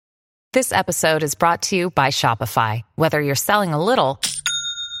This episode is brought to you by Shopify. Whether you're selling a little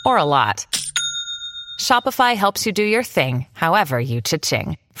or a lot, Shopify helps you do your thing, however you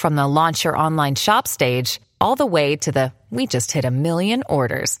cha-ching. From the launch your online shop stage, all the way to the we just hit 1 million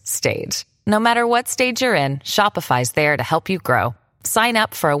orders stage. No matter what stage you're in, Shopify's there to help you grow. Sign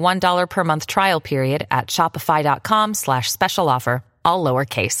up for a $1 per month trial period at shopify.com/special offer, all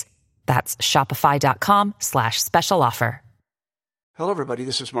lowercase. That's shopify.com/special offer. Hello, everybody.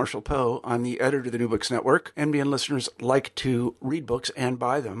 This is Marshall Poe. I'm the editor of the New Books Network. NBN listeners like to read books and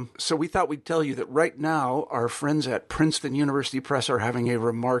buy them. So we thought we'd tell you that right now, our friends at Princeton University Press are having a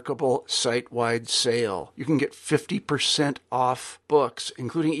remarkable site-wide sale. You can get 50% off books,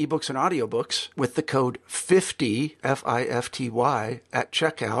 including ebooks and audiobooks, with the code 50, F-I-F-T-Y, at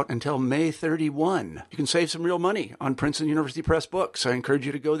checkout until May 31. You can save some real money on Princeton University Press books. I encourage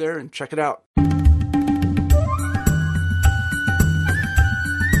you to go there and check it out.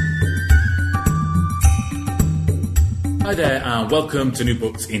 Hi there and welcome to New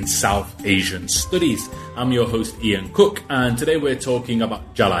Books in South Asian Studies. I'm your host Ian Cook, and today we're talking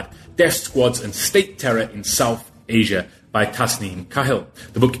about Jalad, Death Squads and State Terror in South Asia by Tasneem Kahil.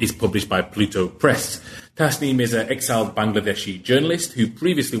 The book is published by Pluto Press. Tasneem is an exiled Bangladeshi journalist who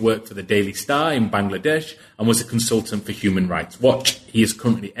previously worked for the Daily Star in Bangladesh and was a consultant for Human Rights Watch. He is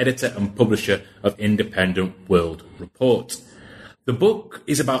currently editor and publisher of Independent World Report. The book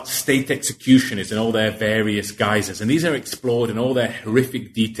is about state executioners in all their various guises, and these are explored in all their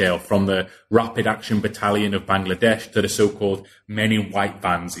horrific detail, from the Rapid Action Battalion of Bangladesh to the so-called Men in White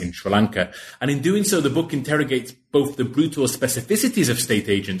vans in Sri Lanka. And in doing so, the book interrogates both the brutal specificities of state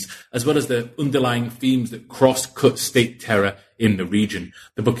agents as well as the underlying themes that cross-cut state terror in the region.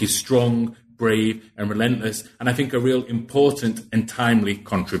 The book is strong, brave and relentless, and I think a real important and timely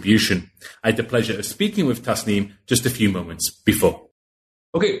contribution. I had the pleasure of speaking with Tasneem just a few moments before.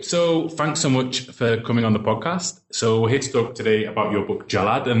 Okay, so thanks so much for coming on the podcast. So we're here to talk today about your book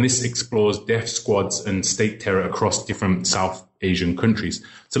Jalad, and this explores death squads and state terror across different South Asian countries.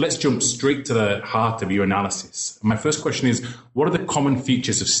 So let's jump straight to the heart of your analysis. My first question is, what are the common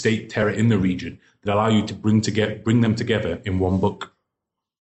features of state terror in the region that allow you to bring them together in one book?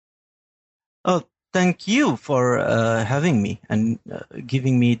 Oh, thank you for having me and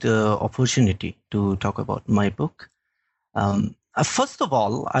giving me the opportunity to talk about my book. First of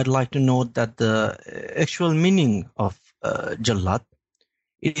all, I'd like to note that the actual meaning of Jalad,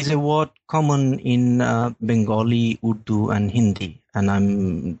 it is a word common in Bengali, Urdu, and Hindi, and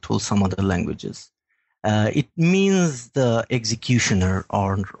I'm told some other languages. It means the executioner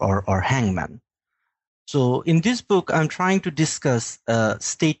or hangman. So in this book, I'm trying to discuss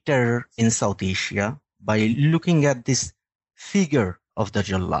state terror in South Asia by looking at this figure of the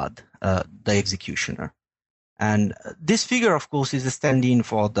Jalad, the executioner. And this figure, of course, is a stand-in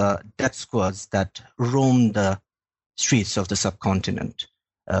for the death squads that roam the streets of the subcontinent.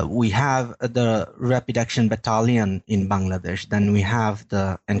 We have the Rapid Action Battalion in Bangladesh. Then we have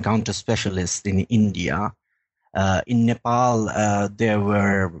the encounter specialists in India. In Nepal, there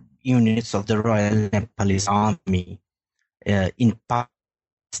were units of the Royal Nepalese Army. In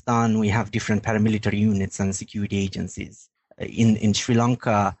Pakistan, we have different paramilitary units and security agencies. In Sri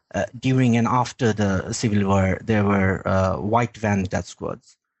Lanka, during and after the civil war, there were white van death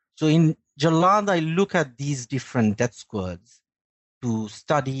squads. So in Jalad, I look at these different death squads to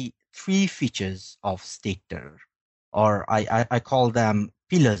study three features of state terror, or I call them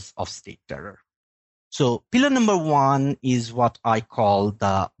pillars of state terror. So pillar number one is what I call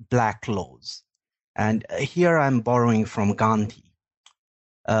the black laws. And here I'm borrowing from Gandhi.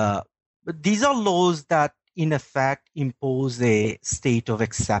 But these are laws that in effect impose a state of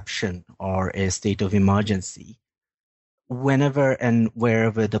exception or a state of emergency whenever and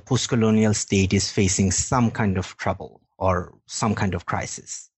wherever the post-colonial state is facing some kind of trouble or some kind of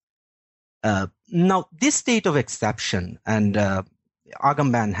crisis. Now, this state of exception, and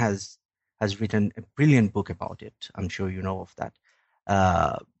Agamben has written a brilliant book about it. I'm sure you know of that.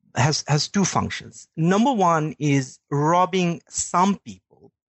 Has two functions. Number one is robbing some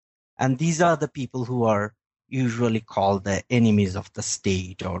people, and these are the people who are usually called the enemies of the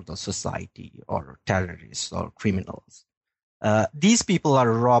state or the society or terrorists or criminals. These people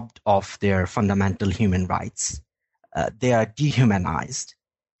are robbed of their fundamental human rights. They are dehumanized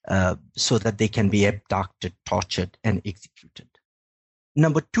so that they can be abducted, tortured, and executed.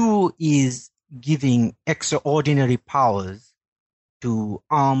 Number two is giving extraordinary powers to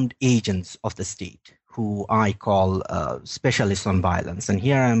armed agents of the state, who I call specialists on violence. And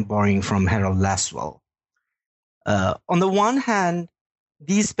here I'm borrowing from Harold Lasswell. On the one hand,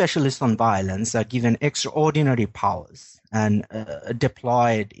 these specialists on violence are given extraordinary powers and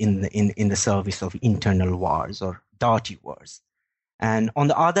deployed in the service of internal wars or dirty wars. And on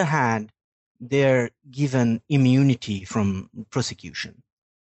the other hand, they're given immunity from prosecution.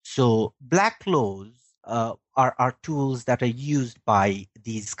 So black laws are tools that are used by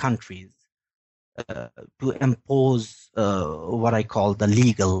these countries to impose what I call the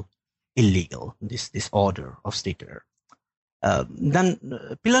legal illegal, this order of state terror. Then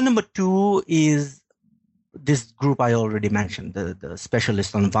pillar number 2 is this group I already mentioned, the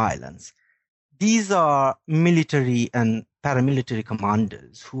specialists on violence. These are military and paramilitary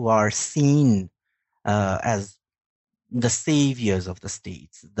commanders who are seen as the saviors of the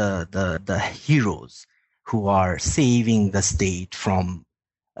states, the heroes who are saving the state from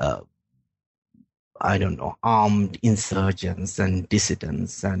armed insurgents and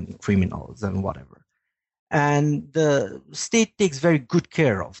dissidents and criminals and whatever. And the state takes very good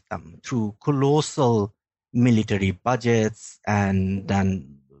care of them through colossal military budgets. And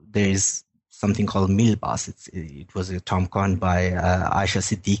then there's something called Milbas. It was a term coined by Aisha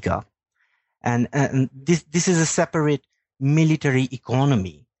Siddiqa. And this is a separate military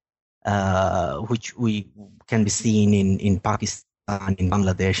economy, which we can be seen in Pakistan, in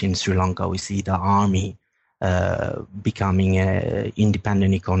Bangladesh, in Sri Lanka. We see the army becoming an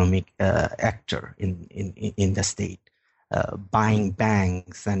independent economic actor in the state, buying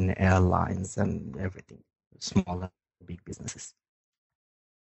banks and airlines and everything, small and big businesses.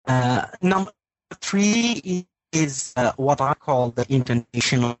 Number 3 is what I call the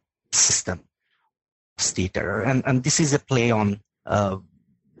international system of state terror, and this is a play on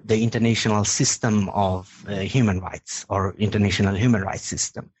the international system of human rights or international human rights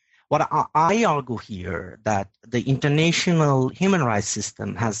system. What I argue here that the international human rights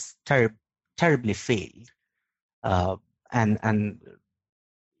system has terribly failed, and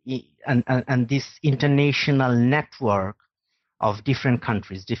this international network of different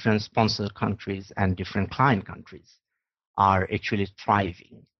countries, different sponsor countries, and different client countries are actually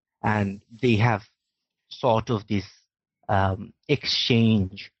thriving, and they have sort of this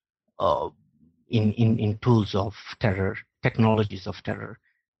exchange in tools of terror, technologies of terror,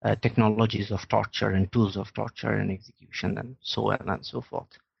 technologies of torture and tools of torture and execution, and so on and so forth.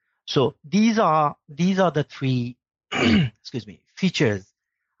 So these are the 3 features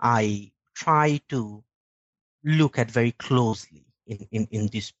I try to look at very closely in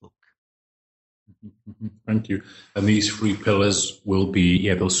this book. Thank you. And these 3 pillars will be,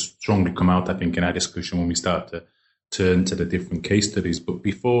 they'll strongly come out, I think, in our discussion when we start to turn to the different case studies. But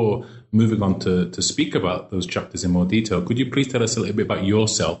before moving on to speak about those chapters in more detail, could you please tell us a little bit about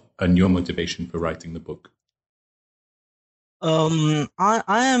yourself and your motivation for writing the book? I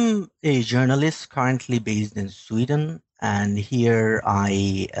am a journalist currently based in Sweden, and here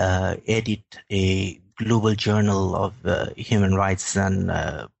I edit a global journal of human rights and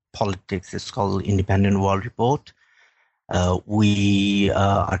politics. It's called Independent World Report. We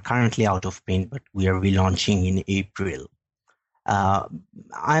are currently out of print, but we are relaunching in April. I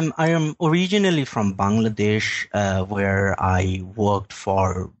am originally from Bangladesh, where I worked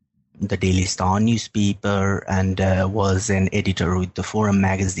for the Daily Star newspaper and was an editor with the Forum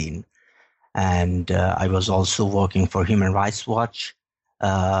magazine. And I was also working for Human Rights Watch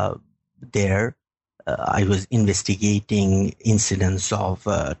there. I was investigating incidents of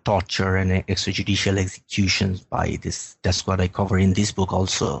torture and extrajudicial executions by this. That's what I cover in this book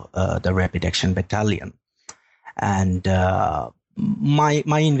also, the Rapid Action Battalion. And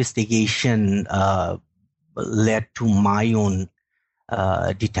my investigation led to my own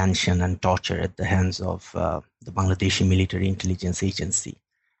detention and torture at the hands of the Bangladeshi Military Intelligence Agency.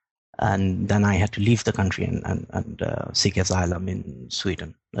 And then I had to leave the country and seek asylum in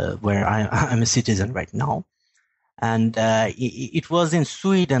Sweden, where I'm a citizen right now. And it was in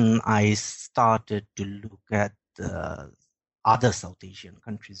Sweden I started to look at other South Asian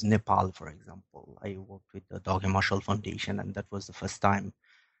countries, Nepal, for example. I worked with the Dog Marshall Foundation, and that was the first time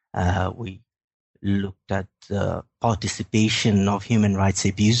we looked at the participation of human rights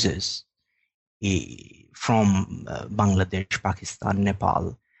abusers from Bangladesh, Pakistan,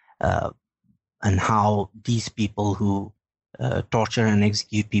 Nepal, and how these people who torture and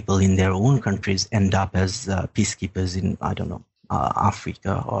execute people in their own countries end up as peacekeepers in,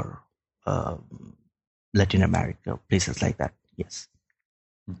 Africa or Latin America, places like that. Yes.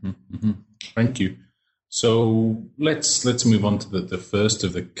 Mm-hmm, mm-hmm. Thank you. So let's move on to the first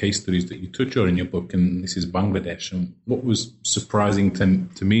of the case studies that you touch on in your book, and this is Bangladesh. And what was surprising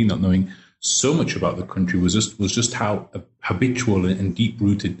to me, not knowing so much about the country, was just how habitual and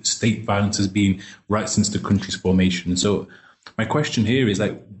deep-rooted state violence has been right since the country's formation. So My question here is,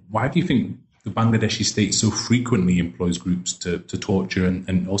 like, why do you think the Bangladeshi state so frequently employs groups to torture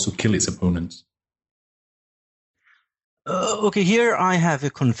and also kill its opponents? Okay, here I have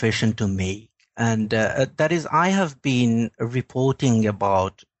a confession to make, and that is I have been reporting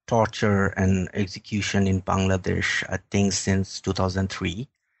about torture and execution in Bangladesh, I think, since 2003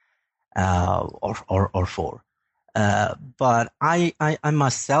 or 4. But I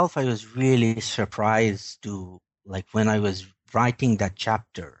myself, I was really surprised to, like, when I was writing that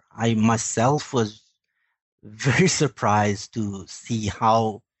chapter, I myself was very surprised to see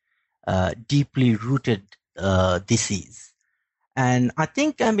how deeply rooted this is. And I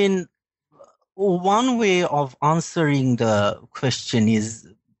think, I mean, one way of answering the question is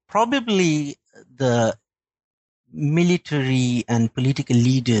probably the military and political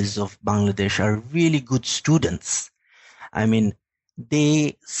leaders of Bangladesh are really good students. I mean,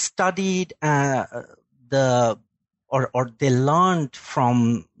 they studied or they learned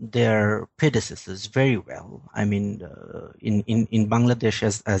from their predecessors very well. I mean, in Bangladesh,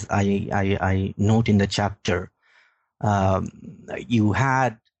 as I note in the chapter, you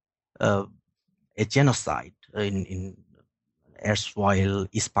had a genocide in erstwhile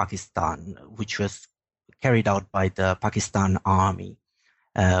East Pakistan, which was carried out by the Pakistan army,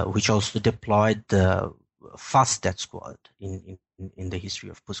 which also deployed the first death squad in the history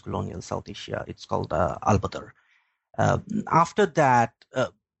of post-colonial South Asia. It's called Al-Badr. After that,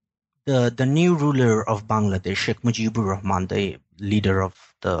 the new ruler of Bangladesh, Sheikh Mujibur Rahman, the leader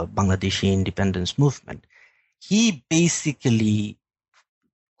of the Bangladeshi independence movement, he basically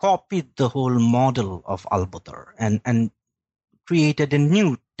copied the whole model of Al-Badr and created a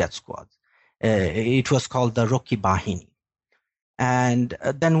new death squad. It was called the Rocky Bahini. And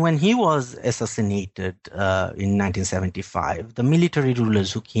then when he was assassinated in 1975, the military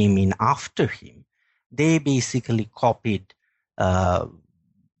rulers who came in after him, they basically copied the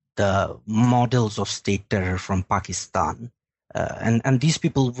models of state terror from Pakistan. And these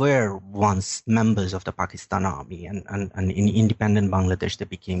people were once members of the Pakistan army, and in independent Bangladesh, they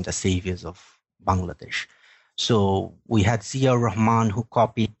became the saviors of Bangladesh. So we had Zia Rahman, who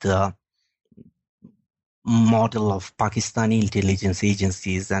copied the model of Pakistani intelligence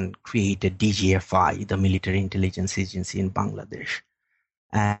agencies and created DGFI, the military intelligence agency in Bangladesh.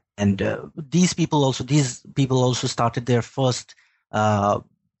 And these people also started their first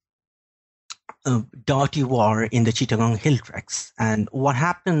dirty war in the Chittagong Hill Tracts. And what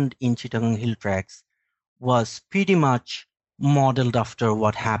happened in Chittagong Hill Tracts was pretty much modeled after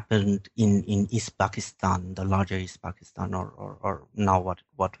what happened in East Pakistan, the larger East Pakistan, or now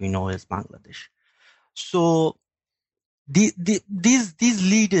what we know as Bangladesh. So these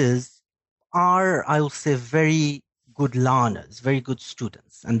leaders are, I will say, very good learners, very good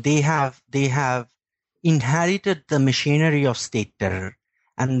students, and they have inherited the machinery of state terror,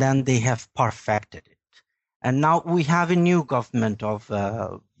 and then they have perfected it. And now we have a new government of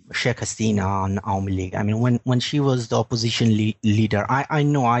Sheikh Hasina and Awami League. I mean, when she was the opposition leader, I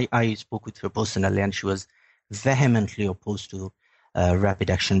know I spoke with her personally, and she was vehemently opposed to Rapid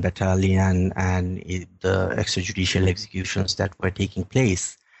Action Battalion and the extrajudicial executions that were taking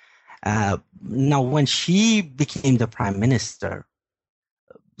place. Now, when she became the prime minister,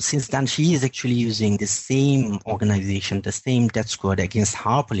 since then she is actually using the same organization, the same death squad against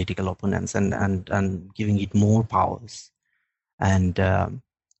her political opponents and giving it more powers. And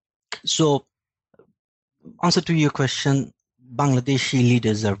so, answer to your question, Bangladeshi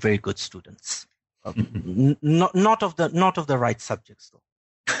leaders are very good students. Not of the right subjects,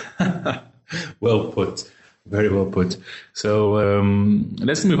 though. Well put. Very well put. So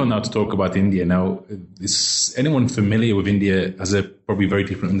let's move on now to talk about India. Now, is anyone familiar with India has a probably very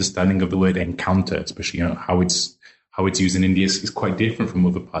different understanding of the word encounter, especially how it's used in India is quite different from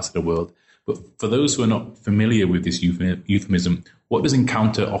other parts of the world. But for those who are not familiar with this euphemism, what does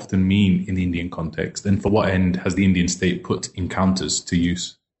encounter often mean in the Indian context, and for what end has the Indian state put encounters to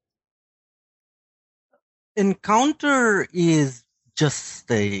use? Encounter is just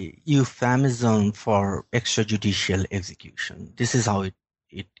a euphemism for extrajudicial execution. This is how it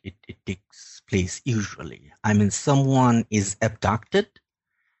takes place usually. I mean, someone is abducted,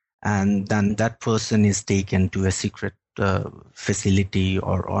 and then that person is taken to a secret facility,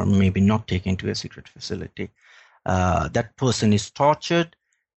 or maybe not taken to a secret facility. That person is tortured,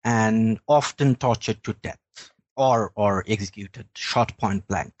 and often tortured to death, or executed, shot point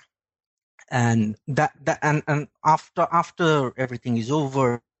blank. And and after everything is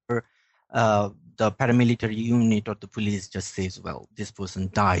over, the paramilitary unit or the police just says, well, this person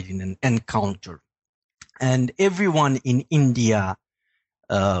died in an encounter. And everyone in India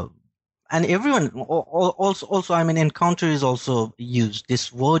and everyone also, I mean, encounter is also used.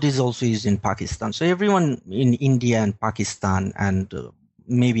 This word is also used in Pakistan. So everyone in India and Pakistan and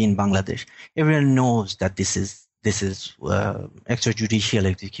maybe in Bangladesh, everyone knows that this is extrajudicial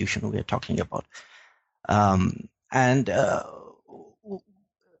execution we are talking about. And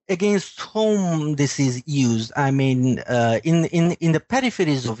against whom this is used, I mean, in the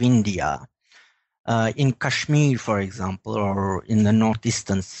peripheries of India, in Kashmir, for example, or in the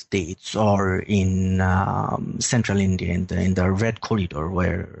northeastern states, or in central India, in the Red Corridor,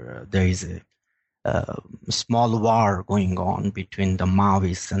 where there is a small war going on between the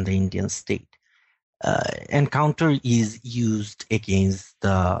Maoists and the Indian state. Encounter is used against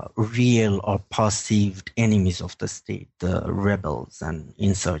the real or perceived enemies of the state, the rebels and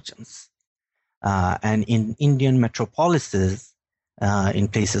insurgents. And in Indian metropolises, in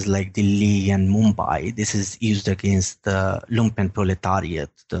places like Delhi and Mumbai, this is used against the lumpen proletariat,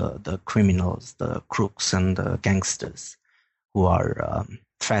 the criminals, the crooks and the gangsters who are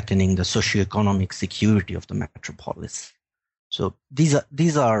threatening the socioeconomic security of the metropolis. So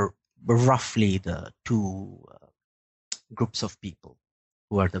these are roughly the two groups of people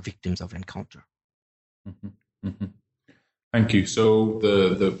who are the victims of encounter. Mm-hmm. Mm-hmm. Thank you. So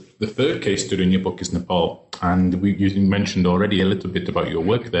the third case study in your book is Nepal, and you mentioned already a little bit about your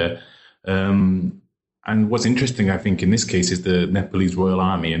work there. And what's interesting, I think, in this case is the Nepalese Royal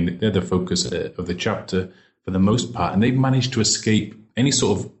Army, and they're the focus of the chapter for the most part, and they've managed to escape any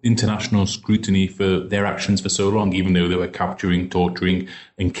sort of international scrutiny for their actions for so long, even though they were capturing, torturing,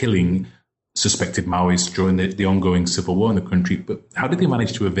 and killing suspected Maoists during the ongoing civil war in the country. But how did they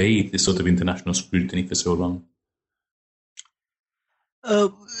manage to evade this sort of international scrutiny for so long?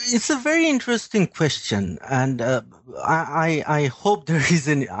 It's a very interesting question, and I hope there is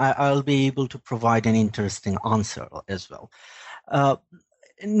I'll be able to provide an interesting answer as well.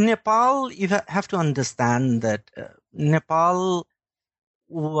 Nepal, you have to understand that Nepal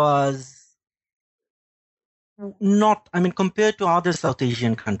was not, I mean, compared to other South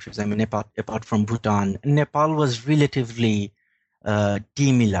Asian countries, I mean, apart from Bhutan, Nepal was relatively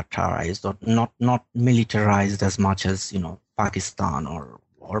demilitarized, or not militarized as much as, Pakistan or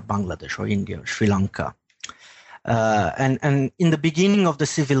Bangladesh or India or Sri Lanka. And in the beginning of the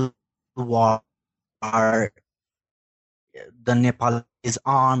civil war, the Nepalese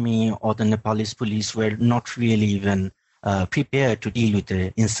army or the Nepalese police were not really even prepared to deal with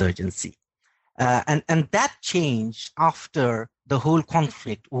the insurgency. And that changed after the whole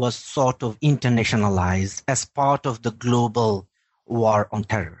conflict was sort of internationalized as part of the global war on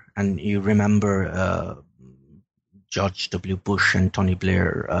terror. And you remember George W. Bush and Tony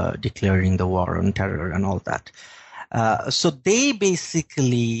Blair declaring the war on terror and all that. So they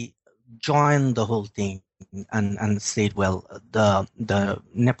basically joined the whole thing and said, well, the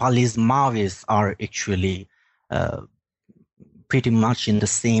Nepalese Maoists are actually pretty much in the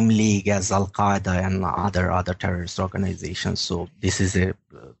same league as Al-Qaeda and other terrorist organizations. So this is a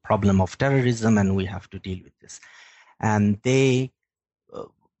problem of terrorism and we have to deal with this. And they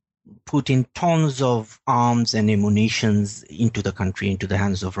put in tons of arms and ammunitions into the country, into the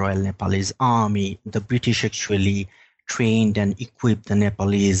hands of Royal Nepalese Army. The British actually trained and equipped the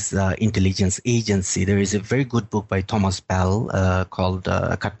Nepalese intelligence agency. There is a very good book by Thomas Bell called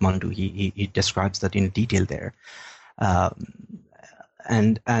Kathmandu. He describes that in detail there.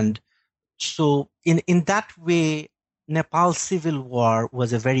 And so in that way, Nepal's civil war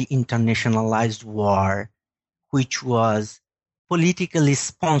was a very internationalized war, which was politically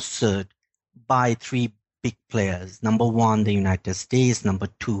sponsored by three big players. Number one, the United States. Number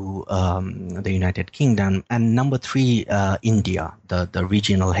two, the United Kingdom. And number three, India, the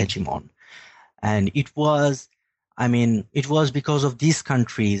regional hegemon. And it was because of these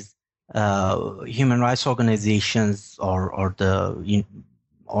countries, human rights organizations or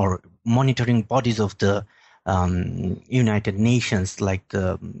monitoring bodies of the United Nations, like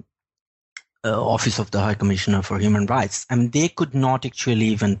the Office of the High Commissioner for Human Rights, they could not actually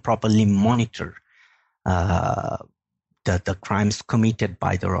even properly monitor the crimes committed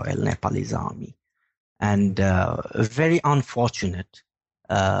by the Royal Nepalese Army. And very unfortunate,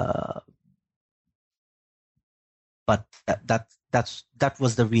 but that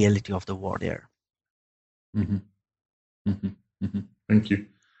was the reality of the war there. Mm-hmm. Mm-hmm. Mm-hmm. Thank you.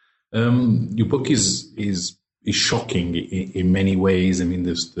 Your book is shocking in many ways. I mean,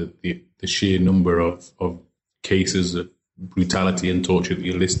 there's the sheer number of cases of brutality and torture that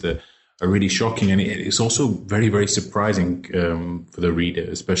you list are really shocking, and it's also very, very surprising for the reader,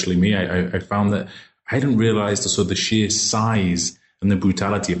 especially me. I found that I hadn't realized the sheer size and the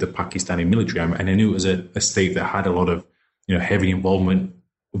brutality of the Pakistani military. And I knew it was a state that had a lot of heavy involvement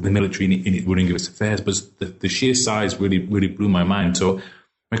of the military in running of its affairs, but the sheer size really blew my mind. So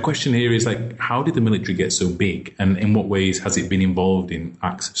my question here is, like, how did the military get so big, and in what ways has it been involved in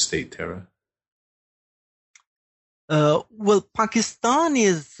acts of state terror? Well, Pakistan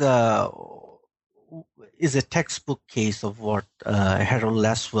is a textbook case of what Harold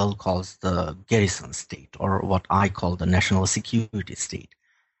Lasswell calls the garrison state, or what I call the national security state.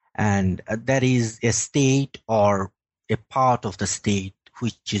 And that is a state or a part of the state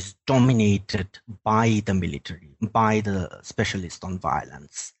which is dominated by the military, by the specialists on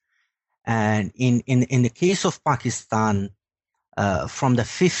violence. And in the case of Pakistan, from the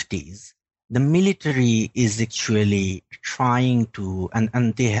 50s, the military is actually trying to,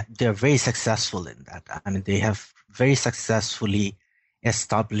 and they're very successful in that. I mean, they have very successfully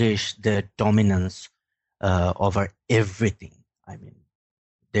established their dominance over everything. I mean,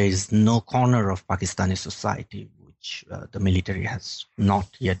 there is no corner of Pakistani society which the military has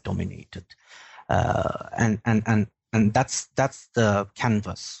not yet dominated, and that's the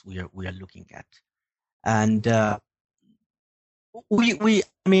canvas we are looking at, and I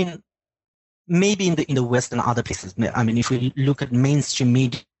mean, maybe in the West and other places. I mean, if we look at mainstream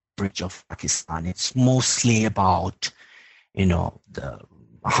media coverage of Pakistan, it's mostly about,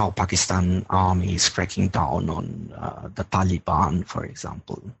 how Pakistan army is cracking down on the Taliban, for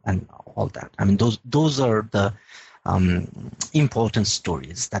example, and all that. I mean, those are the important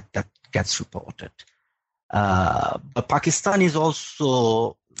stories that gets reported. But Pakistan is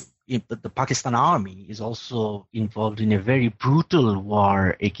also, the Pakistan army is also involved in a very brutal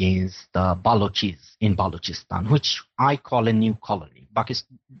war against the Balochis in Balochistan, which I call a new colony.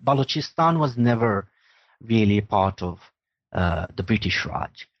 Balochistan was never really a part of the British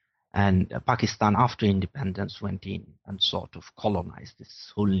Raj, and Pakistan after independence went in and sort of colonized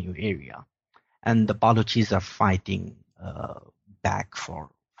this whole new area, and the Balochis are fighting back for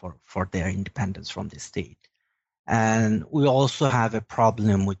their independence from the state. And we also have a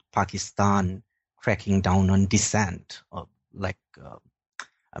problem with Pakistan cracking down on dissent. One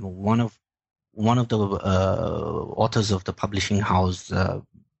of the authors of the publishing house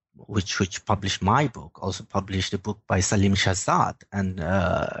which published my book, also published a book by Salim Shahzad, and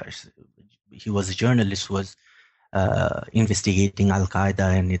he was a journalist who was investigating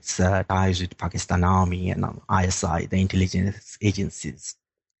Al-Qaeda and its ties with Pakistan Army and ISI, the intelligence agencies.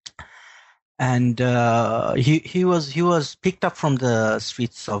 And he was picked up from the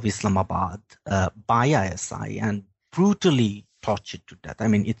streets of Islamabad by ISI and brutally tortured to death. I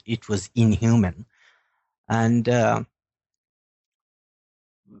mean, it was inhuman. And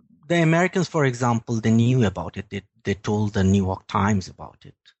the Americans, for example, they knew about it. They told the New York Times about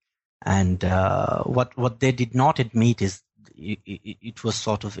it. And what they did not admit is it was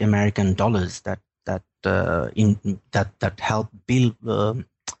sort of American dollars that helped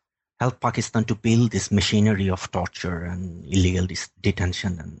Pakistan to build this machinery of torture and illegal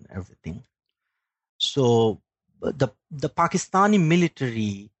detention and everything. So the Pakistani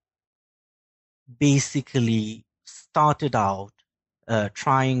military basically started out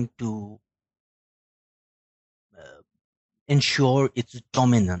trying to ensure its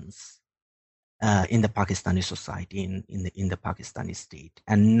dominance in the Pakistani society, in the Pakistani state.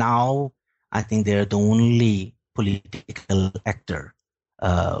 And now I think they're the only political actor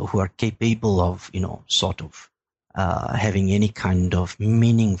who are capable of, having any kind of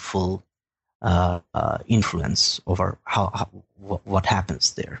meaningful influence over what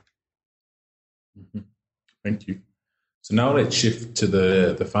happens there. Mm-hmm. Thank you. So now let's shift to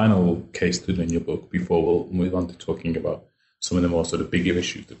the final case study in your book before we'll move on to talking about some of the more sort of bigger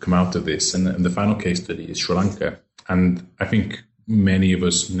issues that come out of this. And the final case study is Sri Lanka. And I think many of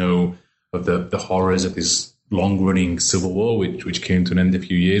us know of the horrors of this long-running civil war, which came to an end a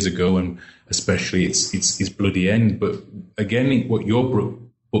few years ago, and especially its bloody end. But again, what your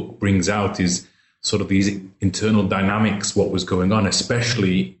book brings out is sort of these internal dynamics, what was going on,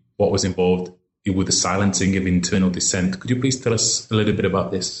 especially what was involved with the silencing of internal dissent. Could you please tell us a little bit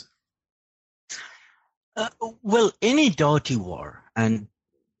about this? Well, any dirty war, and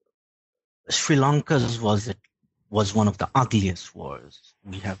Sri Lanka's was one of the ugliest wars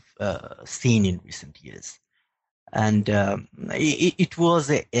we have seen in recent years. And it was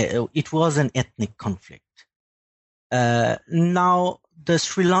an ethnic conflict. Now, the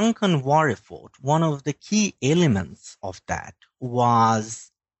Sri Lankan war effort, one of the key elements of that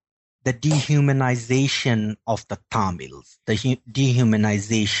was the dehumanization of the Tamils, the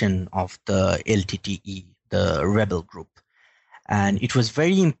dehumanization of the LTTE, the rebel group. And it was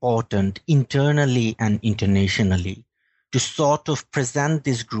very important internally and internationally to sort of present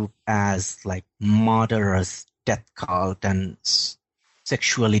this group as like murderous death cult and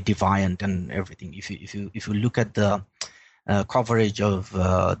sexually deviant and everything. If you look at the coverage of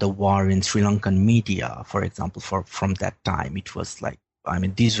the war in Sri Lankan media, for example, from that time, it was like, I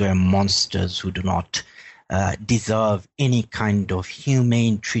mean, these were monsters who do not deserve any kind of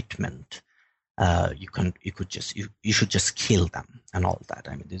humane treatment. You should just kill them and all that.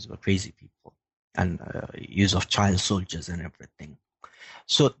 I mean, these were crazy people, and use of child soldiers and everything.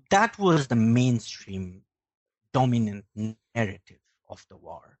 So that was the mainstream dominant narrative of the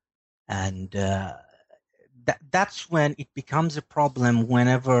war. And that's when it becomes a problem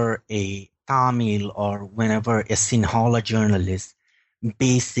whenever a Tamil or whenever a Sinhala journalist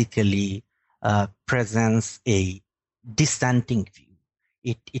basically presents a dissenting view.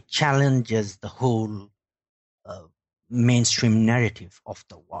 It challenges the whole mainstream narrative of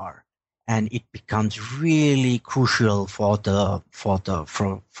the war, and it becomes really crucial for the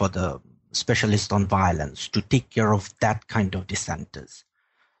specialist on violence to take care of that kind of dissenters.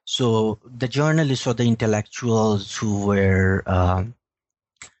 So the journalists or the intellectuals who were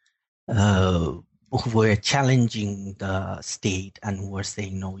challenging the state and who were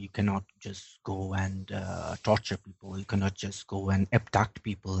saying, no, you cannot just go and torture people, you cannot just go and abduct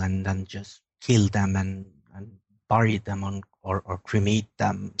people and then just kill them and bury them or cremate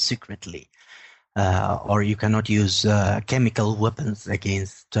them secretly, or you cannot use chemical weapons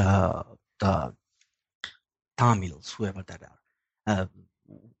against the Tamils, whoever that are,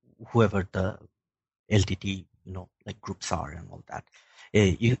 whoever the LTT, like groups are and all that.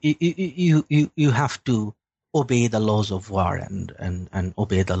 You have to obey the laws of war and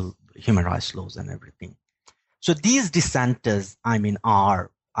obey the human rights laws and everything. So these dissenters,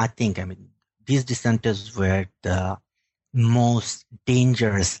 these dissenters were the most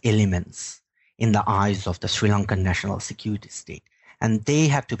dangerous elements in the eyes of the Sri Lankan national security state, and they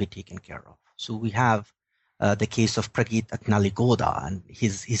had to be taken care of. So we have the case of Prageet Aknaligoda, and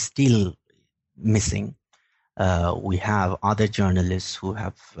he's still missing. We have other journalists who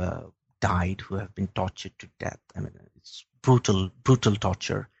have died, who have been tortured to death. I mean, it's brutal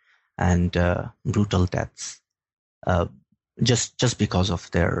torture and brutal deaths, just because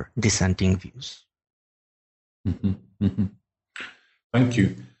of their dissenting views. Mm-hmm. Mm-hmm. Thank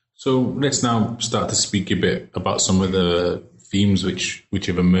you. So let's now start to speak a bit about some of the themes which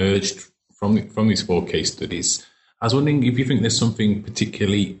have emerged from these 4 case studies. I was wondering if you think there's something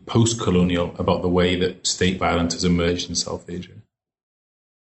particularly post-colonial about the way that state violence has emerged in South Asia.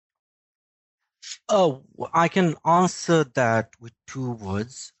 Oh, I can answer that with 2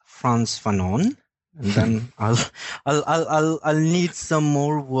 words: Frantz Fanon, and then I'll need some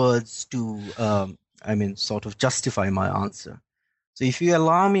more words to sort of justify my answer. So if you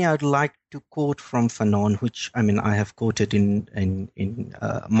allow me, I'd like to quote from Fanon, which I have quoted in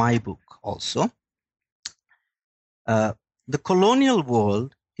my book also. The colonial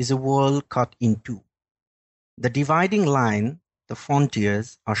world is a world cut in 2. The dividing line, the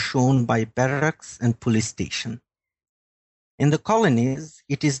frontiers, are shown by barracks and police station. In the colonies,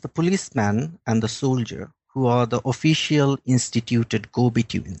 it is the policeman and the soldier who are the official instituted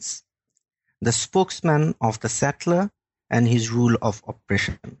go-betweens, the spokesman of the settler and his rule of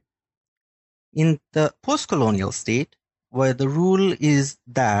oppression. In the post-colonial state, where the rule is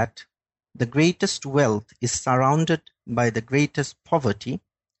that the greatest wealth is surrounded by the greatest poverty,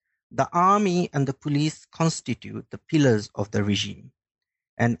 the army and the police constitute the pillars of the regime.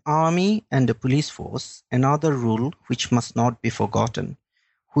 An army and a police force, another rule which must not be forgotten,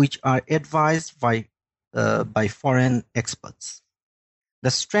 which are advised by foreign experts.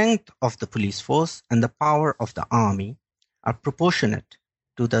 The strength of the police force and the power of the army are proportionate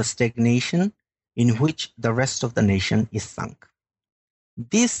to the stagnation in which the rest of the nation is sunk.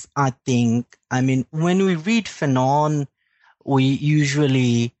 This, I think, when we read Fanon, we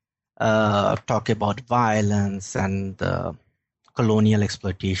usually talk about violence and colonial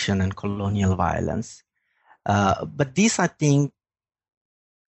exploitation and colonial violence. But this, I think,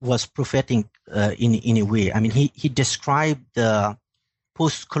 was prophetic in a way. He described the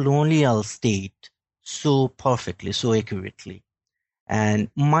post-colonial state so perfectly, so accurately. And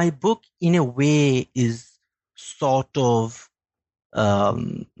my book, in a way, is sort of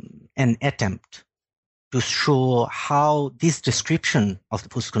an attempt to show how this description of the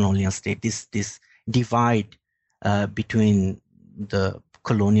post-colonial state, this divide between the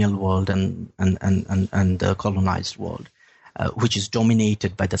colonial world and the colonized world, which is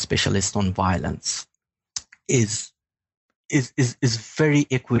dominated by the specialist on violence, is very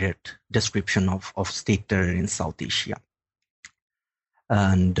accurate description of state terror in South Asia.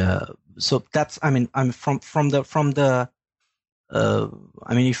 And so that's, from the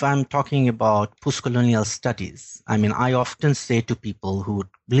if I'm talking about post-colonial studies, I often say to people who would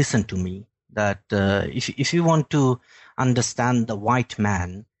listen to me that if you want to understand the white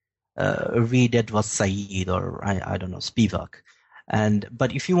man, read Edward Said or I don't know, Spivak.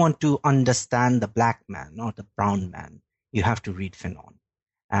 But if you want to understand the black man or the brown man, you have to read Fanon.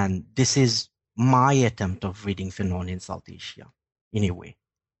 And this is my attempt of reading Fanon in South Asia, in a way.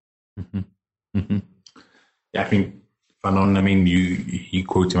 Mm-hmm. Mm-hmm. Yeah, I think Fanon, you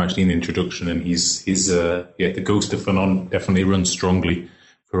quote him actually in the introduction, and the ghost of Fanon definitely runs strongly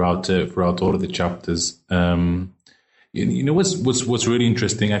throughout all of the chapters. What's really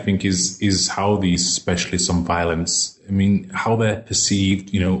interesting, I think, is how these specialists on violence, how they're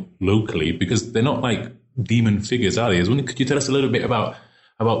perceived, locally, because they're not like demon figures, are they? Could you tell us a little bit about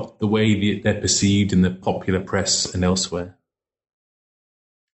the way they're perceived in the popular press and elsewhere?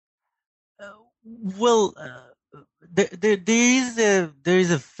 There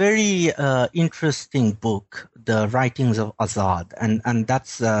is a very interesting book, The Writings of Azad, and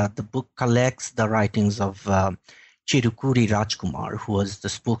that's the book collects the writings of Cherukuri Rajkumar, who was the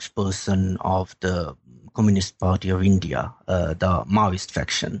spokesperson of the Communist Party of India, the Maoist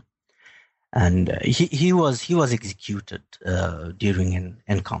faction, and he was executed during an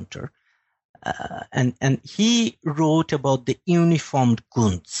encounter, and he wrote about the uniformed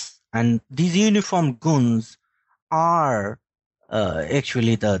gunds, and these uniformed gunds are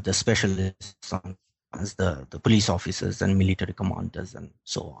actually the specialists, as the police officers and military commanders and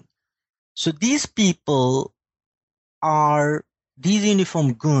so on. So these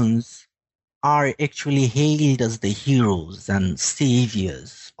uniformed gunds are actually hailed as the heroes and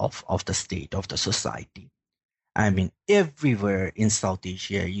saviors of the state, of the society. Everywhere in South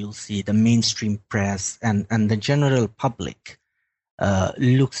Asia, you'll see the mainstream press and the general public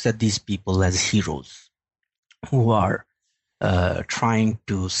looks at these people as heroes who are trying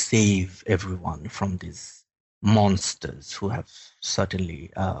to save everyone from these monsters who have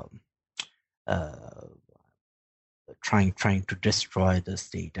certainly trying to destroy the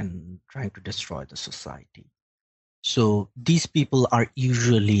state and trying to destroy the society. So these people are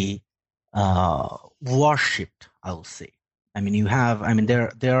usually worshipped, I'll say.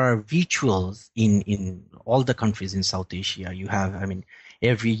 There are rituals in all the countries in South Asia. You have,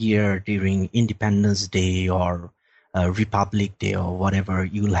 every year during Independence Day or Republic Day or whatever,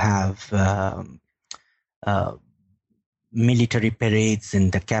 you'll have military parades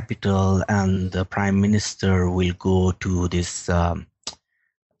in the capital, and the prime minister will go to this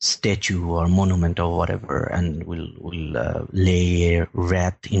statue or monument or whatever, and will lay a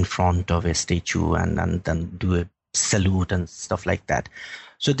wreath in front of a statue and then do a salute and stuff like that.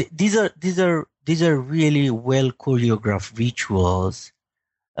 So these are really well choreographed rituals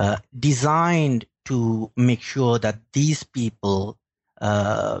designed to make sure that these people,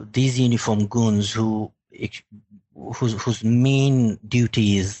 these uniformed goons whose main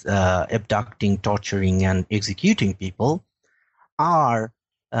duty is abducting, torturing, and executing people, are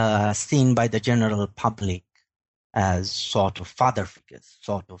seen by the general public as sort of father figures,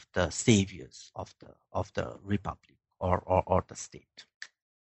 sort of the saviors of the republic or the state.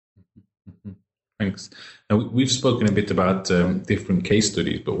 Thanks. Now, we've spoken a bit about different case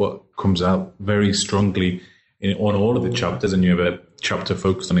studies, but what comes out very strongly on all of the chapters, and you have a chapter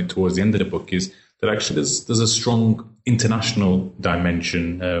focused on it towards the end of the book, is that actually there's a strong international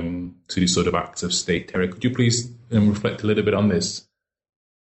dimension to these sort of acts of state terror. Could you please reflect a little bit on this?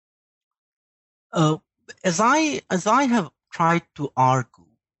 As I have tried to argue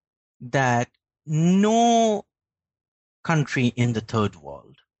that no country in the third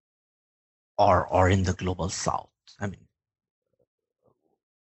world or in the global south,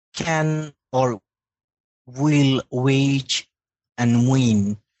 can or will wage and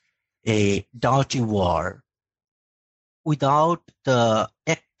win a dirty war without the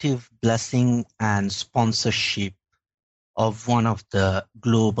active blessing and sponsorship of one of the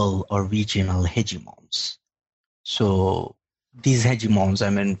global or regional hegemons. So these hegemons,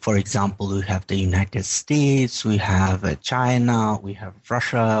 for example, we have the United States, we have China, we have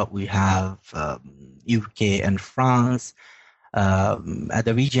Russia, we have UK and France. At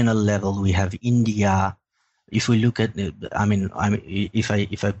the regional level, we have India. If we look at,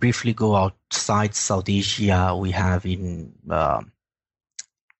 if I briefly go outside South Asia, we have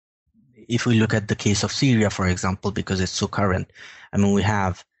if we look at the case of Syria, for example, because it's so current, we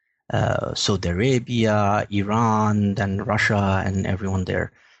have Saudi Arabia, Iran, then Russia, and everyone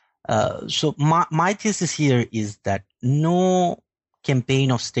there. So my thesis here is that no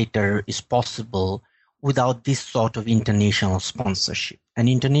campaign of state terror is possible without this sort of international sponsorship. And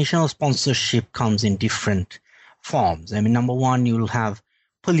international sponsorship comes in different forms. I mean, number one, you'll have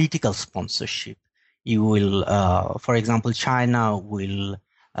political sponsorship. You will, for example, China will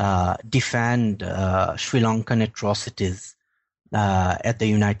defend Sri Lankan atrocities at the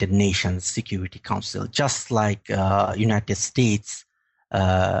United Nations Security Council, just like United States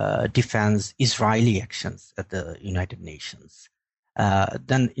defends Israeli actions at the United Nations.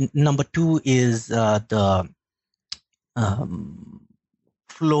 Then number two is the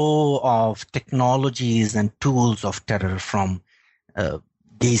flow of technologies and tools of terror from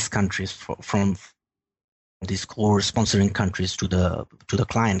these countries, from these core sponsoring countries to the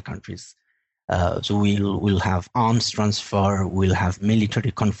client countries. So we'll have arms transfer, we'll have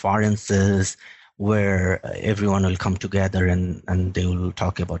military conferences where everyone will come together and they will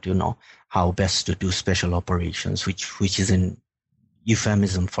talk about, how best to do special operations, which is in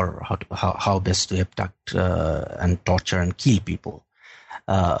euphemism for how best to abduct and torture and kill people.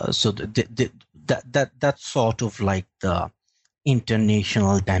 So that's sort of like the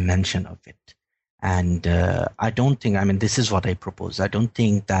international dimension of it. And I don't think, this is what I propose. I don't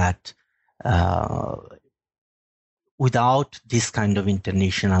think that without this kind of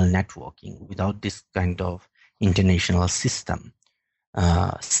international networking, without this kind of international system,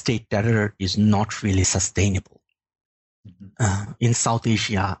 state terror is not really sustainable in South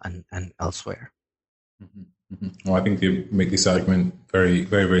Asia and elsewhere. Well, I think you make this argument very,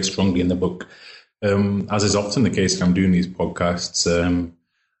 very, very strongly in the book. As is often the case when I'm doing these podcasts,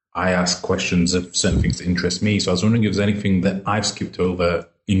 I ask questions of certain things that interest me. So I was wondering if there's anything that I've skipped over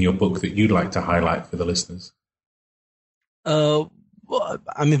in your book that you'd like to highlight for the listeners.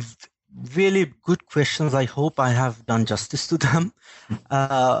 Really good questions. I hope I have done justice to them.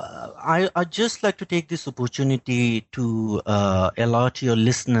 I'd just like to take this opportunity to alert your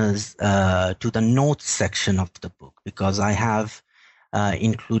listeners to the notes section of the book, because I have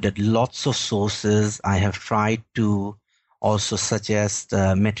included lots of sources. I have tried to also suggest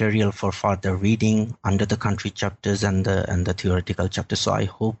material for further reading under the country chapters and the theoretical chapters. So I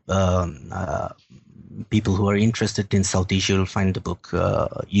hope people who are interested in South Asia will find the book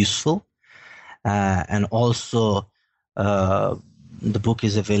useful. And also, the book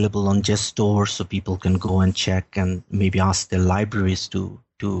is available on JSTOR, so people can go and check and maybe ask their libraries to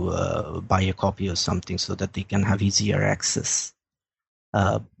buy a copy or something so that they can have easier access.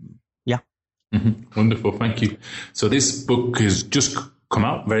 Wonderful, thank you. So this book has just come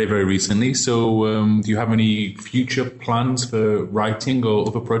out very, very recently. So do you have any future plans for writing or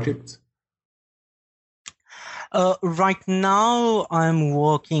other projects? Right now, I'm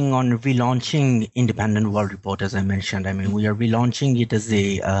working on relaunching Independent World Report, as I mentioned. We are relaunching it as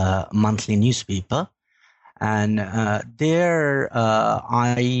a monthly newspaper. And there,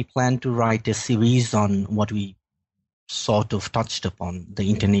 I plan to write a series on what we sort of touched upon, the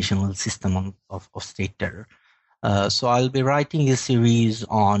international system of state terror. So I'll be writing a series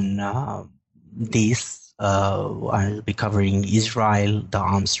on this. I'll be covering Israel, the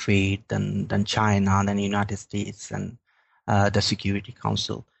arms trade, then China, then the United States, and the Security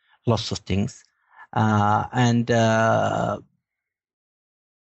Council, lots of things. And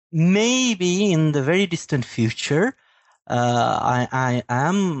maybe in the very distant future, I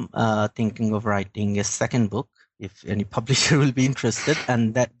am thinking of writing a second book, if any publisher will be interested,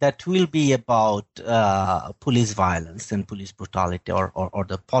 and that will be about police violence and police brutality, or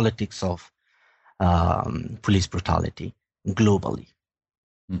the politics of police brutality globally.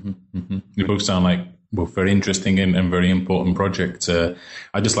 You both sound like both very interesting and very important projects.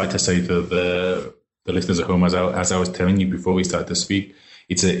 I'd just like to say to the listeners at home, as I was telling you before we started to speak,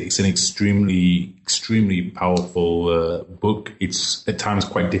 it's an extremely, extremely powerful book. It's at times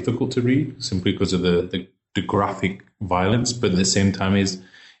quite difficult to read simply because of the graphic violence, but at the same time it's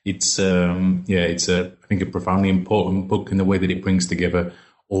I think a profoundly important book in the way that it brings together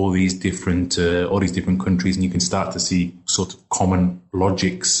all these different countries, and you can start to see sort of common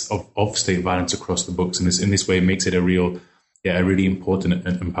logics of state violence across the books. And in this way, it makes it a really important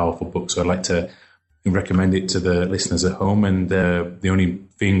and powerful book. So I'd like to recommend it to the listeners at home. And the only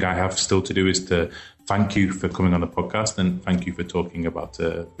thing I have still to do is to thank you for coming on the podcast, and thank you for talking about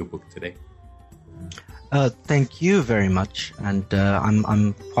your book today. Thank you very much, and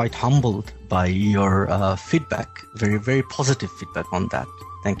I'm quite humbled by your feedback. Very, very positive feedback on that.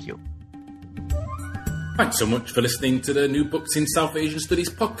 Thank you. Thanks so much for listening to the New Books in South Asian Studies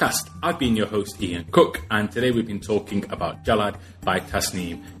podcast. I've been your host, Ian Cook, and today we've been talking about Jalad by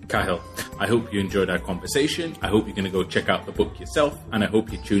Tasneem Kahil. I hope you enjoyed our conversation. I hope you're going to go check out the book yourself, and I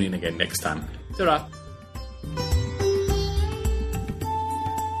hope you tune in again next time. Ta-ra!